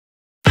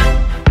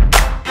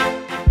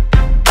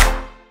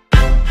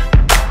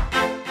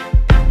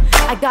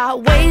I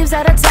got waves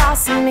that are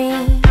tossing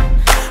me,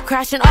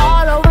 crashing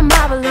all over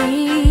my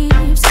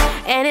beliefs.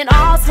 And in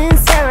all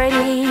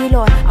sincerity,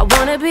 Lord, I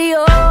wanna be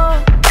yours.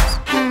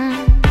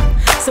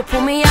 So pull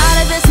me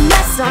out of this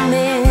mess I'm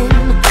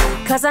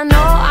in, 'cause I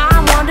know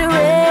I'm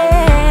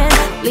wandering.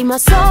 Leave my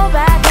soul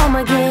back home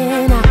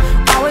again.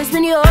 I've always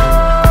been yours.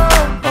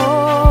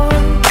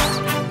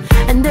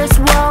 And this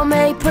world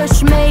may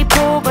push, may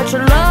pull, but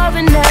your love,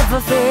 it never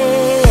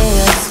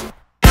fails.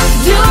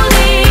 You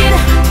lead,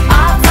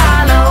 I'll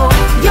follow.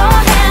 Your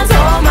hands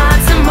hold my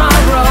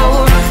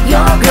tomorrow.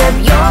 Your grip,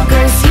 your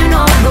grace, you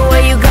know the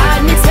way you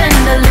guide me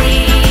tenderly.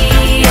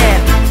 Yeah.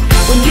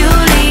 When you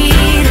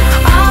lead,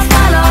 I'll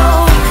follow,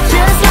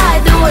 just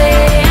like the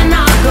wind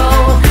I'll go.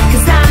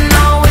 'Cause I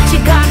know what you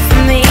got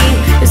for me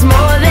is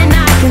more than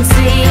I can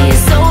see.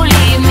 So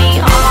lead me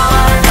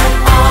on.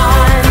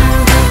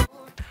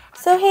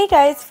 So hey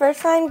guys,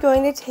 first I'm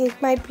going to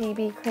take my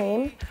BB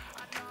cream.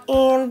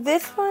 And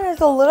this one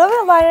is a little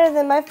bit lighter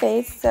than my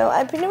face, so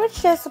I pretty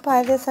much just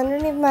apply this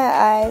underneath my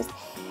eyes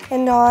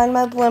and on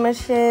my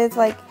blemishes.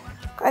 Like,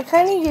 I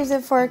kind of use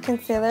it for a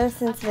concealer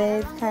since it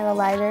is kind of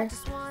lighter.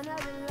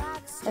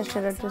 I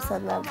should have just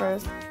said that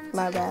first,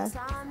 my bad.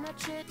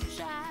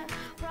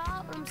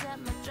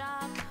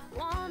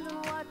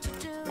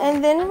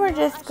 And then we're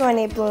just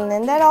going to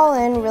blend that all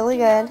in really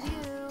good.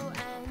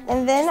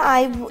 And then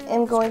I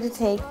am going to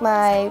take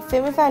my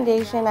Fit Me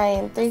foundation. I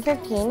am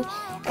 315.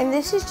 And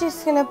this is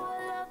just going to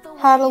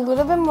add a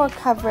little bit more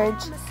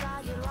coverage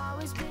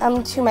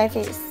to my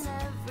face.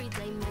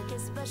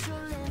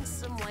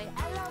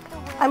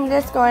 I'm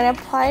just going to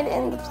apply it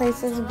in the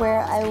places where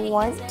I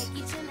want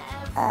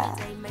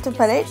to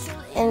put it.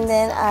 And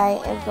then I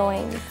am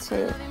going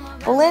to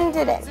blend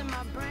it in.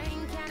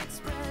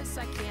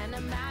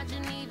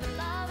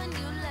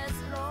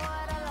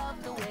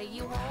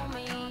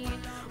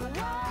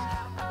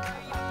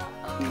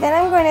 Then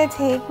I'm going to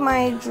take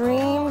my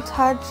Dream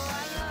Touch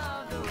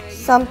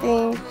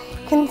something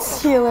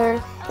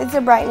concealer. It's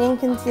a brightening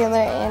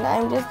concealer, and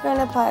I'm just going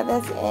to apply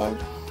this in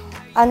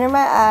under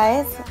my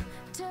eyes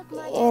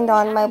and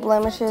on my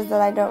blemishes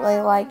that I don't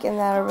really like and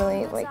that are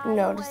really like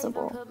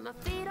noticeable.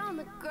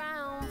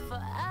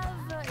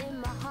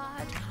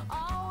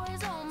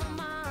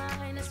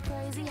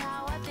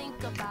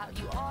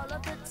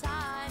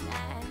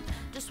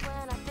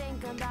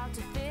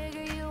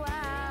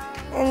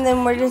 And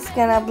then we're just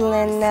gonna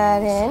blend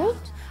that in.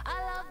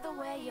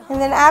 And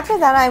then after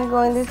that, I'm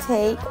going to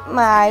take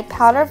my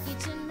powder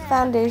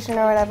foundation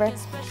or whatever,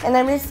 and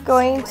I'm just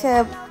going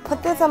to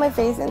put this on my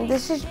face, and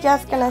this is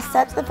just gonna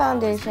set the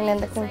foundation and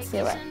the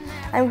concealer.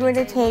 I'm going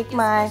to take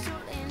my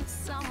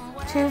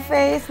Too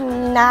Faced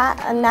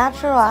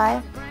Natural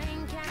Eye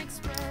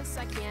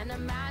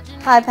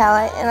High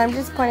Palette, and I'm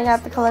just pointing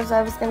out the colors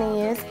I was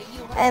gonna use.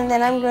 And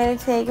then I'm going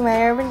to take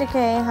my Urban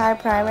Decay High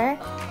Primer,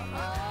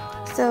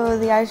 so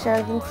the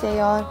eyeshadow can stay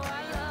on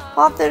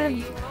all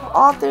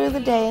through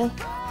the day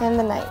and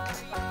the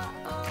night.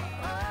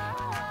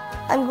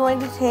 I'm going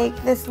to take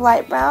this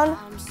light brown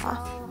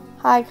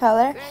high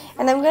color,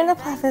 and I'm going to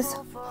apply this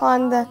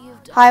on the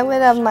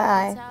highlight of my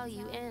eye.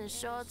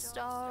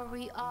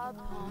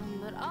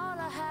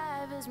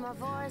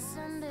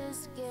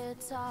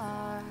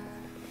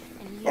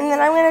 And then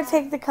I'm going to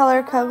take the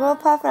color Cocoa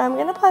Puff, and I'm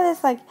going to apply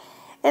this like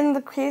in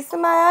the crease of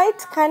my eye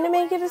to kind of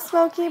make it a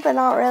smoky, but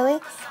not really.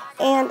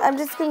 And I'm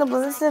just going to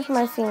blend this with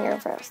my finger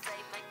first.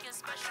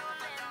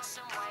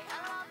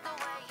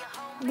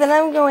 Then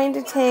I'm going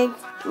to take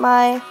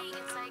my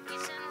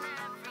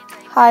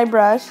high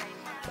brush,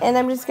 and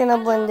I'm just going to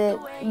blend it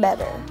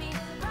better.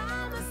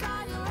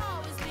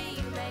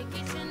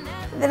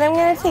 Then I'm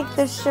going to take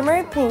the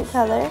shimmery pink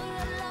color,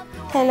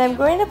 and I'm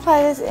going to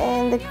apply this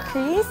in the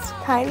crease,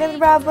 kind of the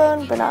brow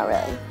bone, but not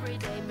really.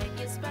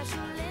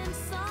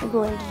 I'm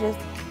going to just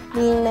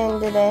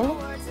blend it in,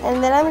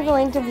 and then I'm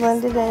going to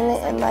blend it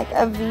in like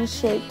a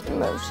V-shaped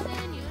motion.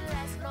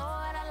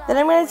 Then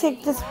I'm going to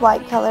take this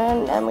white color,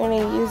 and I'm going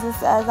to use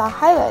this as a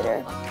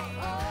highlighter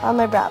on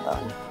my brow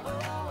bone.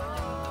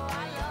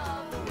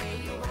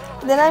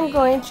 Then I'm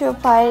going to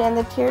apply it in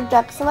the tear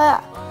ducts of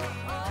my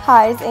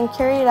eyes and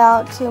carry it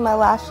out to my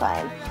lash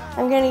line.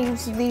 I'm going to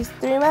use these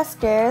 3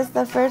 mascaras.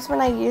 The first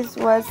one I used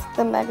was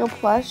the Mega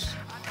Plush,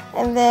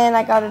 and then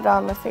I got it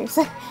on my face.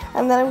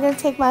 And then I'm going to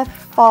take my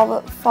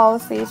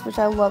Flawless, which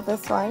I love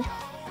this one.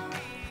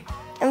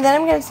 And then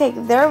I'm going to take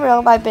They're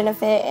Real by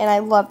Benefit, and I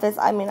love this.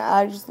 I mean,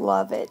 I just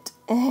love it.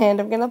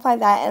 And I'm going to apply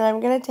that, and I'm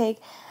going to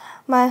take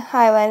my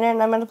highlighter,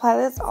 and I'm going to apply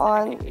this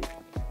on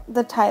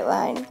the tight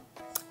line.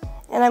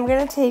 And I'm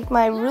going to take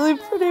my really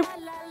pretty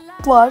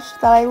blush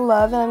that I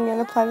love, and I'm going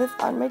to apply this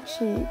on my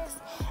cheeks.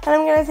 And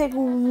I'm going to take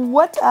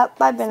What's Up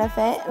by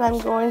Benefit, and I'm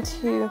going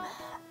to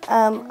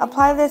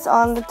apply this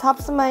on the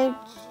tops of my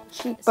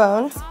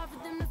cheekbones.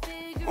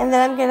 And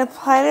then I'm going to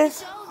apply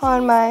this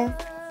on my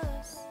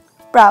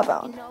brow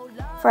bone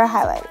for a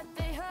highlight.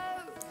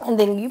 And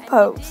then you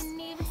pose.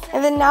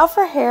 And then now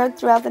for hair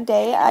throughout the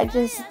day, I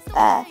just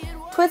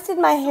twisted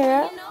my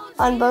hair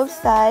on both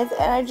sides,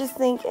 and I just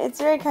think it's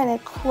very kind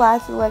of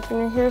classy look, and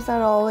your hair's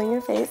not all in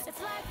your face.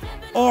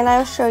 and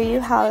I'll show you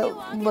how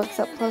it looks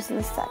up close in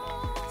a sec.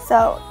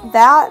 So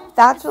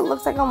that's what it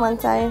looks like on one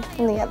side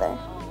and the other.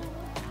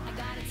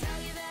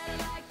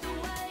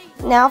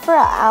 Now for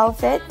an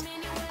outfit,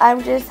 I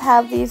just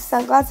have these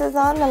sunglasses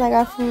on that I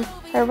got from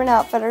Urban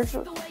Outfitters,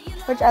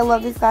 which I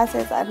love these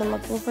glasses. I've been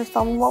looking for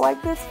someone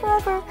like this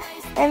forever.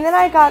 And then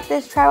I got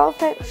this travel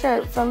fit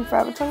shirt from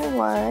Forever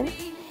 21.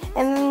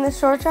 And then the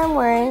shorts I'm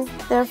wearing,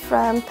 they're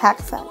from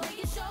PacSun.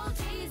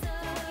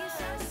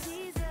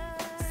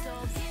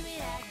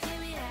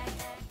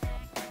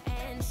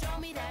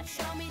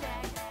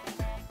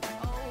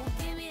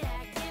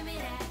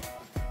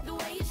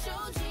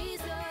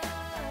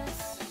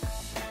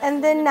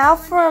 And then now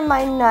for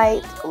my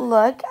night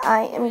look,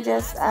 I am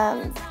just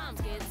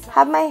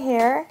have my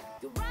hair.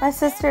 My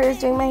sister is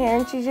doing my hair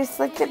and she just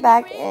slicked it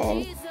back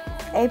in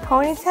a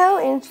ponytail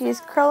and she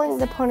is curling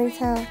the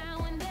ponytail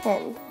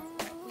in.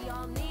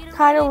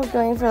 Kind of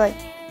going for like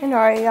an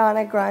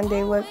Ariana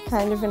Grande look,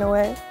 kind of in a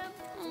way.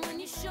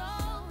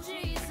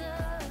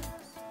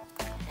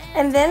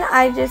 And then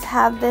I just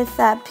have this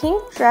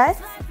pink dress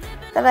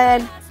that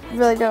I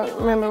really don't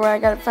remember where I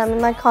got it from,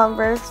 in my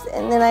Converse.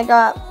 And then I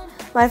got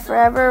my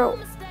Forever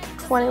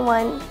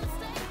 21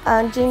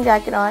 jean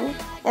jacket on.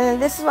 And then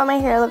this is what my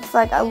hair looks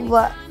like. I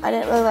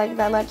didn't really like it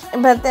that much.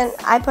 But then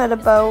I put a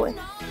bow in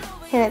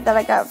it that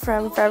I got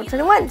from Forever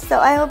 21. So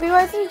I hope you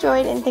guys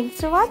enjoyed and thanks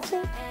for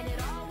watching.